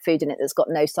pre-cooked food in it that's got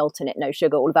no salt in it, no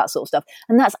sugar, all of that sort of stuff.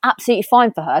 And that's absolutely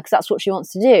fine for her because that's what she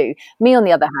wants to do. Me, on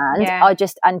the other hand,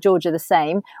 and Georgia the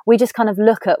same, we just kind of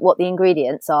look at what the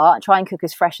ingredients are, try and cook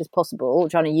as fresh as possible,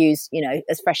 trying to use, you know,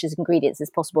 as fresh as ingredients as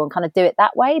possible and kind of do it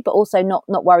that way, but also not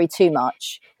worry too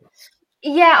much.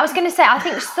 Yeah, I was going to say, I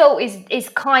think salt is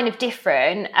kind of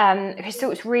different because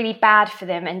salt's really bad for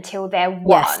them until they're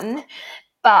one. Yes.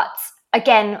 But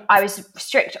again, I was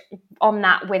strict on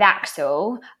that with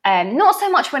Axel. Not so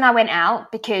much when I went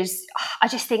out because I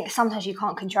just think sometimes you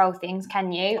can't control things,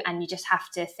 can you? And you just have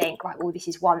to think like, well, this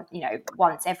is once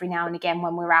every now and again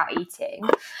when we're out eating.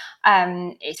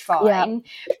 It's fine.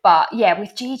 Yeah. But yeah,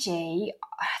 with Gigi,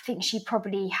 I think she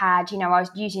probably had, you know, I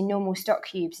was using normal stock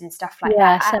cubes and stuff like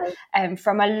that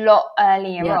from a lot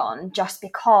earlier on, just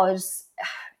because,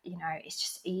 you know, it's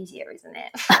just easier, isn't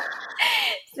it?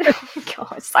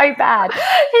 God, it's so bad.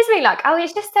 It's me like, oh,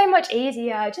 it's just so much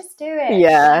easier. Just do it.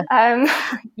 Yeah.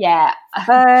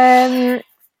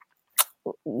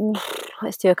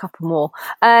 Let's do a couple more.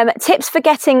 Tips for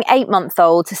getting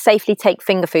 8-month-old to safely take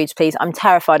finger foods, please. I'm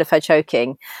terrified of her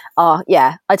choking. I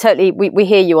totally, we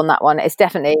hear you on that one. It's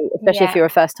definitely, especially if you're a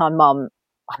first-time mum.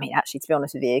 I mean, actually, to be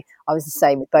honest with you, I was the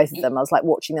same with both of them. I was like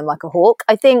watching them like a hawk.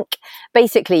 I think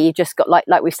basically you've just got, like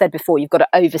we've said before, you've got to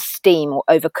over-steam or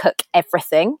overcook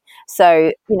everything.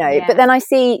 So, you know, but then I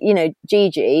see, you know,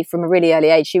 Gigi from a really early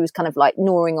age, she was kind of like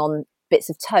gnawing on bits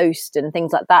of toast and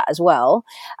things like that as well.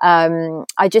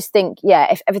 I just think,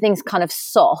 if everything's kind of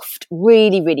soft,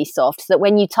 really, really soft, so that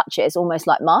when you touch it, it's almost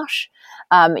like mush.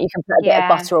 You can put a bit of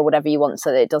butter or whatever you want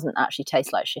so that it doesn't actually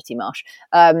taste like shitty mush.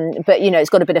 But, you know, it's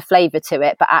got a bit of flavour to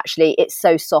it, but actually it's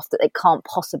so soft that it can't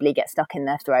possibly get stuck in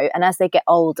their throat. And as they get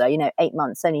older, you know, 8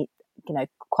 months, only, you know,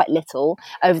 quite little,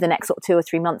 over the next sort of 2 or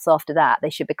 3 months after that, they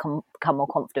should become more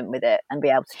confident with it and be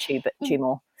able to chew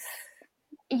more.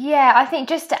 Yeah, I think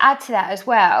just to add to that as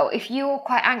well, if you're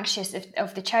quite anxious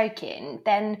of the choking,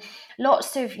 then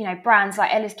lots of, you know, brands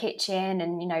like Ella's Kitchen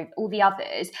and, you know, all the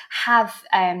others have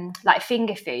like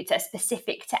finger foods that are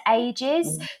specific to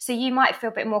ages. So you might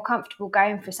feel a bit more comfortable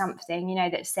going for something, you know,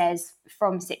 that says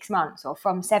from 6 months or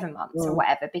from 7 months or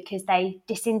whatever, because they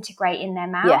disintegrate in their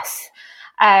mouth. Yes.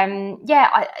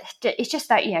 It's just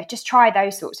that, you know, just try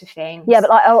those sorts of things. Yeah,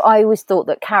 but I always thought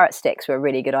that carrot sticks were a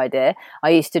really good idea. I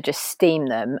used to just steam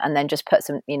them and then just put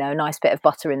some, you know, nice bit of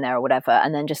butter in there or whatever,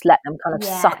 and then just let them kind of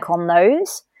suck on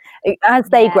those. As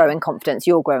they grow in confidence,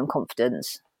 you'll grow in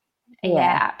confidence.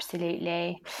 Yeah,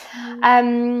 absolutely.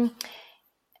 Hang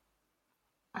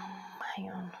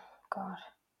on, God.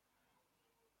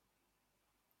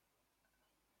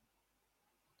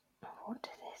 What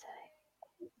does it say?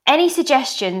 Any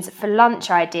suggestions for lunch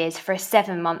ideas for a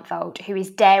 7-month-old who is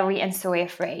dairy and soya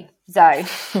free? Zoe.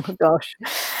 Oh, gosh.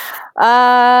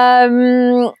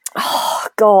 Oh,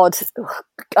 God.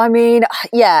 I mean,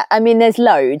 there's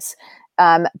loads.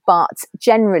 But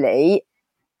generally,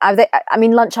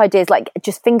 lunch ideas like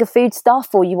just finger food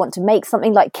stuff, or you want to make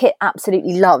something. Like Kit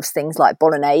absolutely loves things like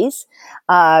bolognese.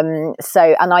 And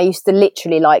I used to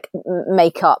literally like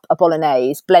make up a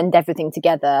bolognese, blend everything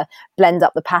together, blend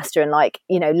up the pasta, and like,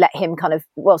 you know, let him kind of,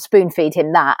 spoon feed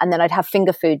him that, and then I'd have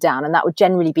finger food down, and that would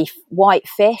generally be white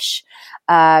fish.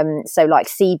 So like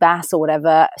sea bass or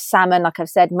whatever, salmon, like I've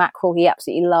said, mackerel he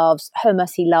absolutely loves,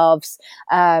 hummus he loves,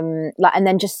 and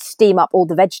then just steam up all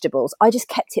the vegetables. I just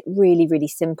kept it really, really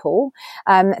simple.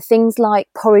 Things like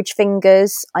porridge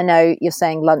fingers. I know you're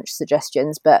saying lunch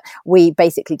suggestions, but we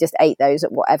basically just ate those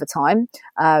at whatever time.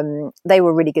 They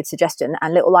were a really good suggestion,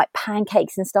 and little like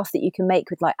pancakes and stuff that you can make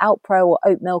with like Alpro or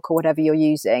oat milk or whatever you're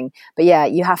using. But yeah,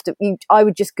 I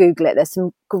would just Google it. There's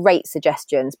some great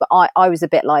suggestions, but I was a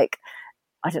bit like,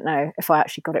 I don't know if I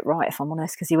actually got it right, if I'm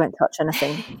honest, because he won't touch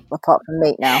anything apart from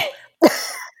meat now.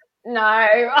 No,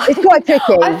 it's quite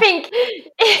tricky. I think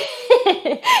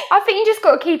you just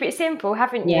got to keep it simple,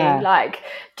 haven't you? Yeah. Like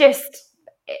just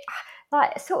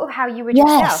like sort of how you would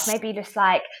yourself. Maybe just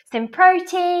like some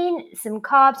protein, some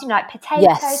carbs, like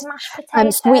potatoes, mashed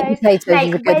potatoes, sweet potatoes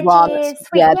is a good one.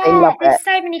 They love it. There's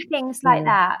so many things like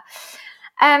that.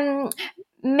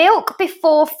 Milk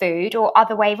before food or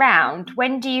other way round?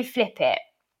 When do you flip it?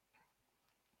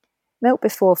 Milk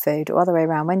before food or other way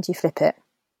around? When do you flip it?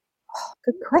 Oh,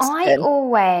 good question.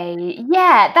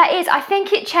 That is, I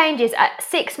think it changes at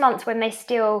 6 months when they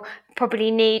still probably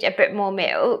need a bit more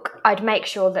milk. I'd make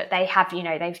sure that they have,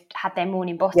 they've had their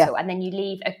morning bottle, and then you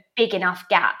leave a big enough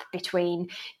gap between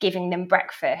giving them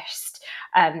breakfast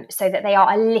so that they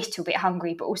are a little bit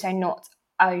hungry, but also not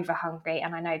over hungry.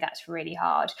 And I know that's really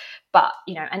hard, but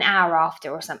an hour after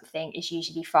or something is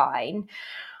usually fine.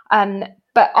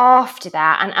 But after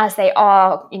that, and as they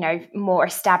are, more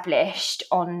established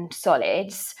on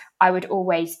solids, I would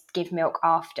always give milk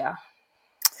after.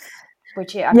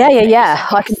 Would you?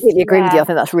 I completely agree with you. I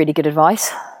think that's really good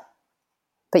advice.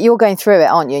 But you're going through it,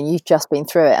 aren't you? And you've just been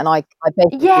through it. And I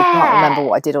basically can't remember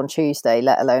what I did on Tuesday,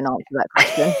 let alone answer that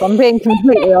question. If I'm being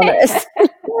completely honest.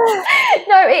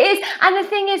 No, it is. And the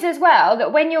thing is as well,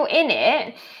 that when you're in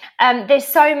it, there's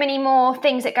so many more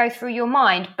things that go through your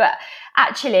mind. But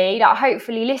actually, like,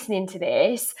 hopefully listening to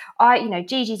this,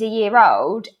 Gigi's a year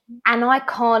old, and I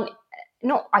can't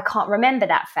remember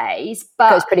that phase,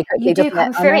 but pretty quickly, you do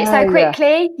come through it so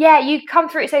quickly. Yeah, you come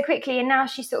through it so quickly, and now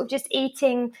she's sort of just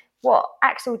eating what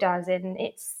Axel does, and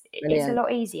it's a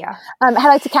lot easier.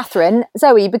 Hello to Catherine.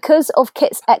 Zoe, because of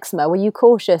Kit's eczema, were you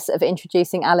cautious of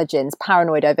introducing allergens?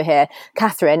 Paranoid over here.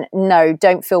 Catherine, no,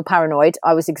 don't feel paranoid.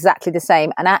 I was exactly the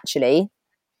same. And actually,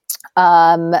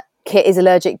 Kit is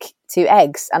allergic to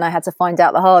eggs, and I had to find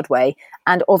out the hard way.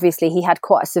 And obviously he had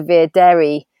quite a severe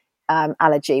dairy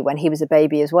allergy when he was a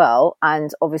baby as well,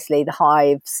 and obviously the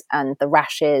hives and the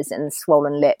rashes and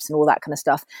swollen lips and all that kind of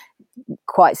stuff,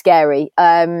 quite scary.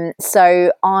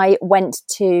 So I went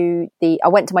to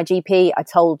my GP. I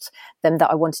told them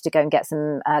that I wanted to go and get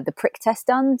some the prick test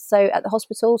done, so at the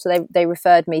hospital. So they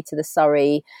referred me to the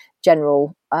Surrey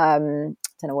General,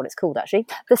 don't know what it's called actually,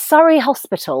 the Surrey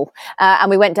Hospital, and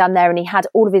we went down there, and he had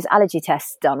all of his allergy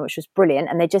tests done, which was brilliant.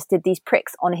 And they just did these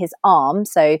pricks on his arm,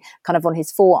 so kind of on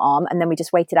his forearm, and then we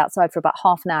just waited outside for about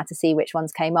half an hour to see which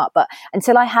ones came up. But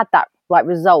until I had that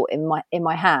result in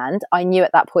my hand, I knew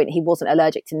at that point he wasn't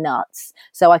allergic to nuts,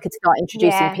 so I could start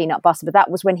introducing peanut butter. But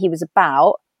that was when he was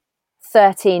about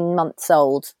 13 months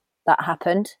old that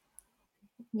happened.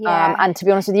 And to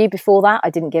be honest with you, before that, I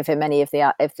didn't give him any of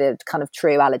the kind of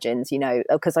true allergens,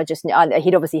 because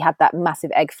he'd obviously had that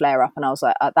massive egg flare up, and I was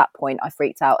like, at that point, I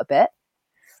freaked out a bit.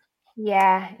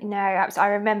 Yeah, no, I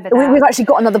remember that. We've actually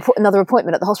got another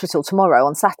appointment at the hospital tomorrow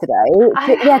on Saturday.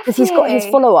 Because he's got his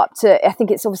follow up to, I think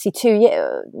it's obviously 2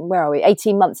 years. Where are we?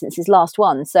 18 months since his last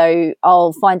one. So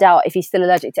I'll find out if he's still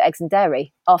allergic to eggs and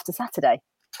dairy after Saturday.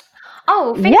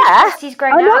 Oh, fingers crossed he's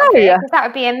grown out of it, because that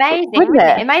would be amazing, wouldn't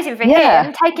it? Amazing for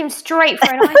him. Take him straight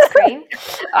for an ice cream.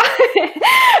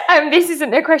 This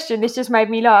isn't a question. This just made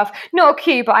me laugh. Not a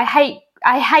cue, but I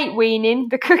hate weaning,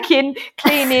 the cooking,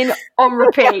 cleaning on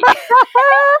repeat.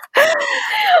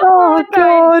 Oh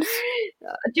God.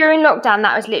 During lockdown,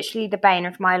 that was literally the bane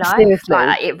of my life. Seriously.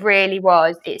 Like, it really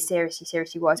was. It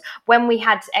seriously was. When we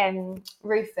had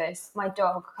Rufus, my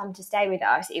dog, come to stay with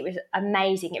us, it was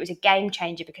amazing. It was a game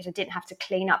changer, because I didn't have to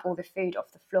clean up all the food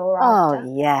off the floor after.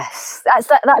 Oh, yes.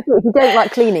 That's it. If you don't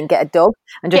like cleaning, get a dog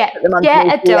and just put them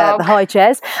underneath the high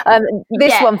chairs.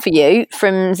 This one for you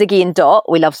from Ziggy and Dot.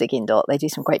 We love Ziggy and Dot. They do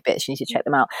some great bits. You need to check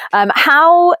them out.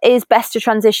 How is best to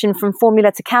transition from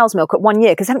formula to cow's milk at 1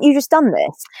 year? Because haven't you just done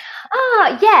this?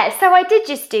 So I did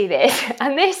just do this,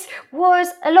 and this was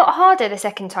a lot harder the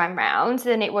second time round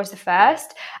than it was the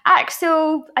first.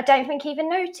 Axel, I don't think he even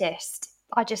noticed.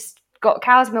 I just got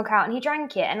cow's milk out and he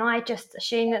drank it, and I just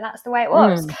assumed that that's the way it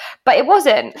was. But it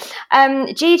wasn't.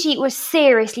 Gigi was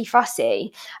seriously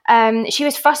fussy. She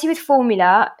was fussy with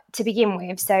formula to begin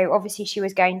with, so obviously she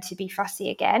was going to be fussy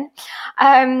again.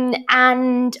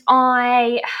 And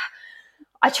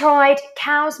I tried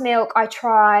cow's milk. I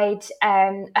tried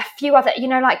a few other,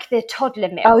 like the toddler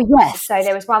milk. Oh, yes. So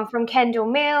there was one from Kendall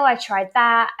Mill. I tried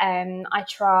that. I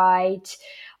tried,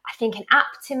 I think, an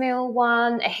Aptamil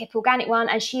one, a Hip Organic one,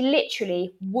 and she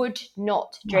literally would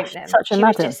not drink them. Such a she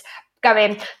madam. was just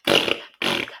going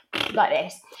like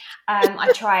this.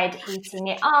 I tried heating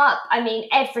it up. I mean,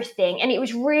 everything. And it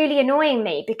was really annoying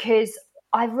me because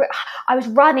I was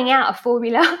running out of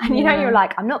formula, and you're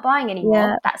like, I'm not buying anymore.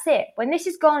 Yeah. That's it. When this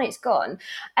is gone, it's gone.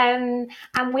 And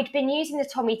we'd been using the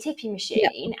Tommee Tippee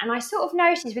machine, and I sort of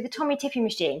noticed with the Tommee Tippee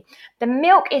machine, the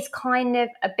milk is kind of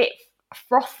a bit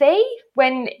frothy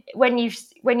when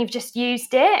you've just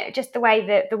used it, just the way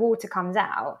that the water comes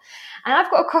out. And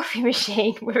I've got a coffee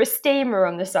machine with a steamer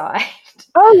on the side.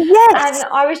 Oh yes.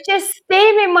 And I was just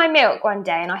steaming my milk one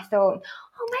day, and I thought,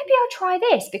 oh, maybe I'll try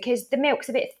this because the milk's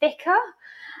a bit thicker.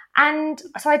 And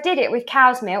so I did it with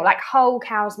cow's milk, like whole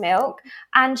cow's milk,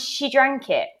 and she drank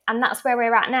it. And that's where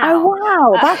we're at now. Oh,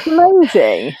 wow. That's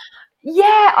amazing.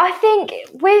 Yeah, I think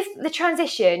with the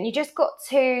transition, you just got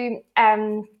to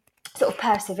sort of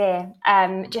persevere,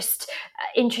 just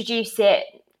introduce it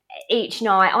each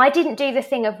night. I didn't do the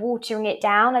thing of watering it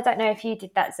down. I don't know if you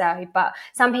did that, Zoe, but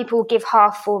some people give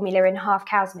half formula and half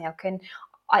cow's milk, and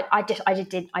I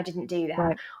didn't do that.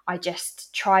 Right. I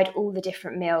just tried all the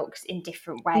different milks in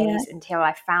different ways until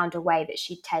I found a way that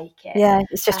she'd take it. Yeah,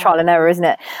 it's just trial and error, isn't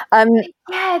it?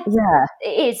 Yeah,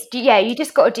 it is. Yeah, you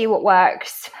just got to do what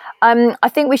works. I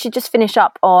think we should just finish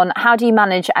up on how do you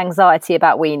manage anxiety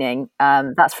about weaning?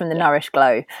 That's from the Nourish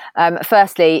Glow.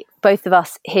 Firstly, both of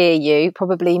us hear you,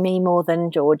 probably me more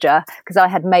than Georgia, because I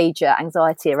had major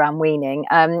anxiety around weaning.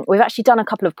 We've actually done a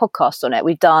couple of podcasts on it.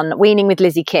 We've done Weaning with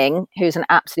Lizzie King, who's an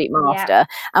absolute master.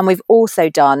 And we've also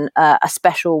done a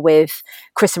special with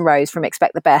Chris and Rose from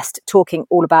Expect the Best, talking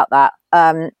all about that.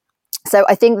 So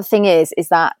I think the thing is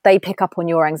that they pick up on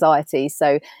your anxiety.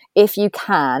 So if you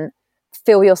can,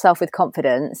 fill yourself with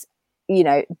confidence,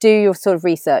 do your sort of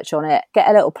research on it, get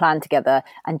a little plan together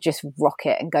and just rock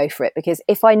it and go for it. Because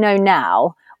if I know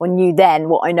now or knew then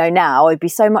what I know now, I'd be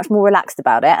so much more relaxed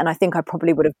about it. And I think I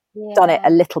probably would have done it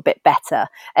a little bit better.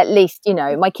 At least,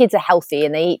 my kids are healthy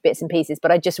and they eat bits and pieces,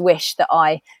 but I just wish that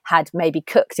I had maybe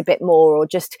cooked a bit more or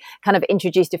just kind of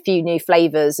introduced a few new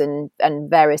flavours and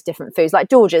various different foods like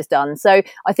Georgia's done. So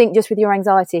I think just with your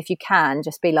anxiety, if you can,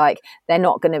 just be like, they're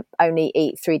not going to only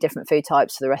eat 3 different food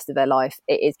types for the rest of their life.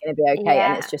 It is going to be okay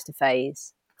and it's just a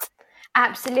phase.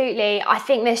 Absolutely. I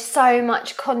think there's so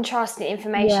much contrasting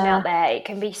information out there. It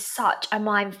can be such a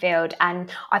minefield. And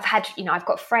I've had, I've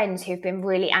got friends who've been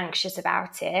really anxious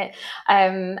about it.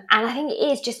 And I think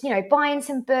it is just, buying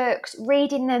some books,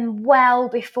 reading them well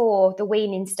before the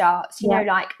weaning starts,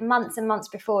 like months and months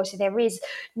before. So there is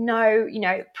no,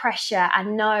 pressure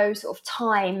and no sort of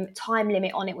time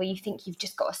limit on it where you think you've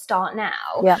just got to start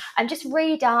now. Yeah. And just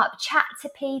read up, chat to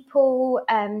people,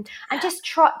 and just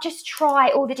try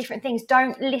all the different things.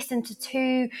 Don't listen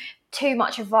to too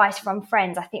much advice from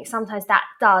friends. I think sometimes that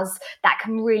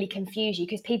can really confuse you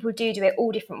because people do it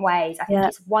all different ways. I think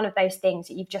it's one of those things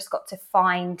that you've just got to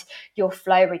find your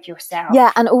flow with yourself.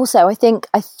 Yeah, and also I think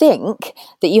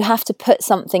that you have to put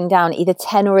something down either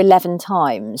 10 or 11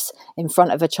 times in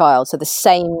front of a child. So the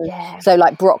same, so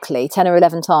like broccoli 10 or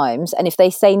 11 times. And if they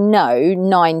say no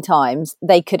 9 times,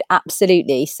 they could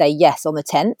absolutely say yes on the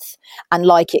 10th and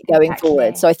like it going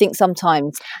forward. So I think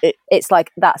sometimes it's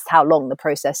like that's how long the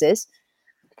process is.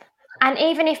 And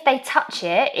even if they touch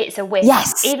it, it's a win.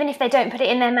 Yes. Even if they don't put it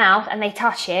in their mouth and they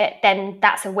touch it, then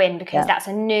that's a win because that's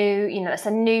a new, that's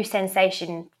a new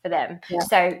sensation for them. Yeah.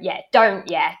 So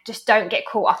just don't get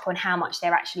caught up on how much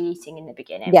they're actually eating in the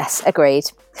beginning. Yes, agreed.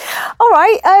 All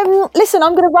right. Listen,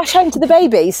 I'm going to rush home to the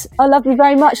babies. I love you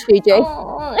very much, Gigi.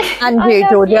 And you,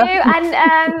 Georgia. You and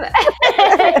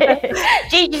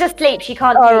Gigi's asleep. She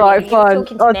can't. All right, fine.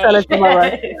 I'll tell her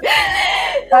tomorrow.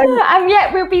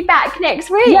 We'll be back next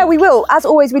week. Yeah, we will. As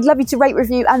always, we'd love you to rate,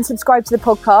 review and subscribe to the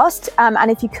podcast. And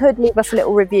if you could leave us a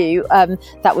little review,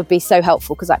 that would be so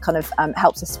helpful because that kind of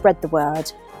helps us spread the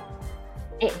word.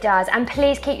 It does. And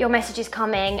please keep your messages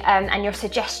coming and your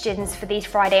suggestions for these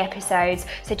Friday episodes.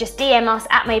 So just DM us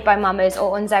at Made by Mamas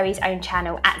or on Zoe's own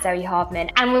channel at Zoe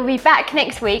Hardman. And we'll be back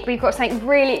next week. We've got something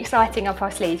really exciting up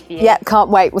our sleeves for you. Yeah, can't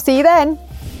wait. We'll see you then.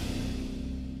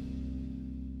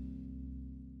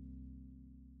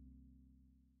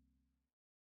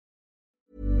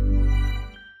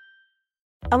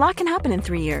 A lot can happen in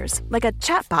 3 years, like a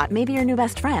chatbot may be your new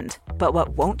best friend. But what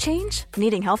won't change?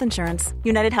 Needing health insurance.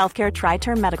 United Healthcare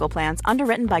Tri-Term Medical Plans,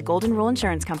 underwritten by Golden Rule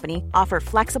Insurance Company, offer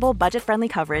flexible, budget-friendly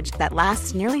coverage that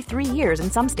lasts nearly 3 years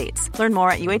in some states. Learn more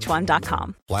at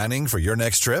UH1.com. Planning for your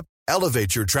next trip?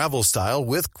 Elevate your travel style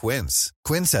with Quince.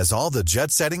 Quince has all the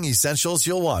jet-setting essentials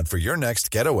you'll want for your next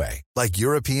getaway, like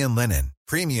European linen,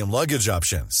 premium luggage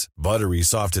options, buttery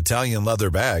soft Italian leather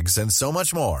bags, and so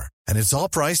much more. And it's all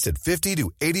priced at 50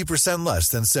 to 80% less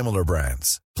than similar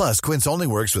brands. Plus, Quince only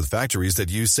works with factories that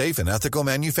use safe and ethical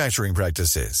manufacturing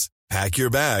practices. Pack your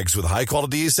bags with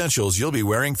high-quality essentials you'll be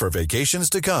wearing for vacations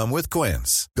to come with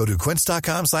Quince. Go to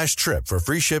quince.com/trip for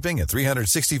free shipping and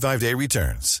 365-day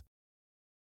returns.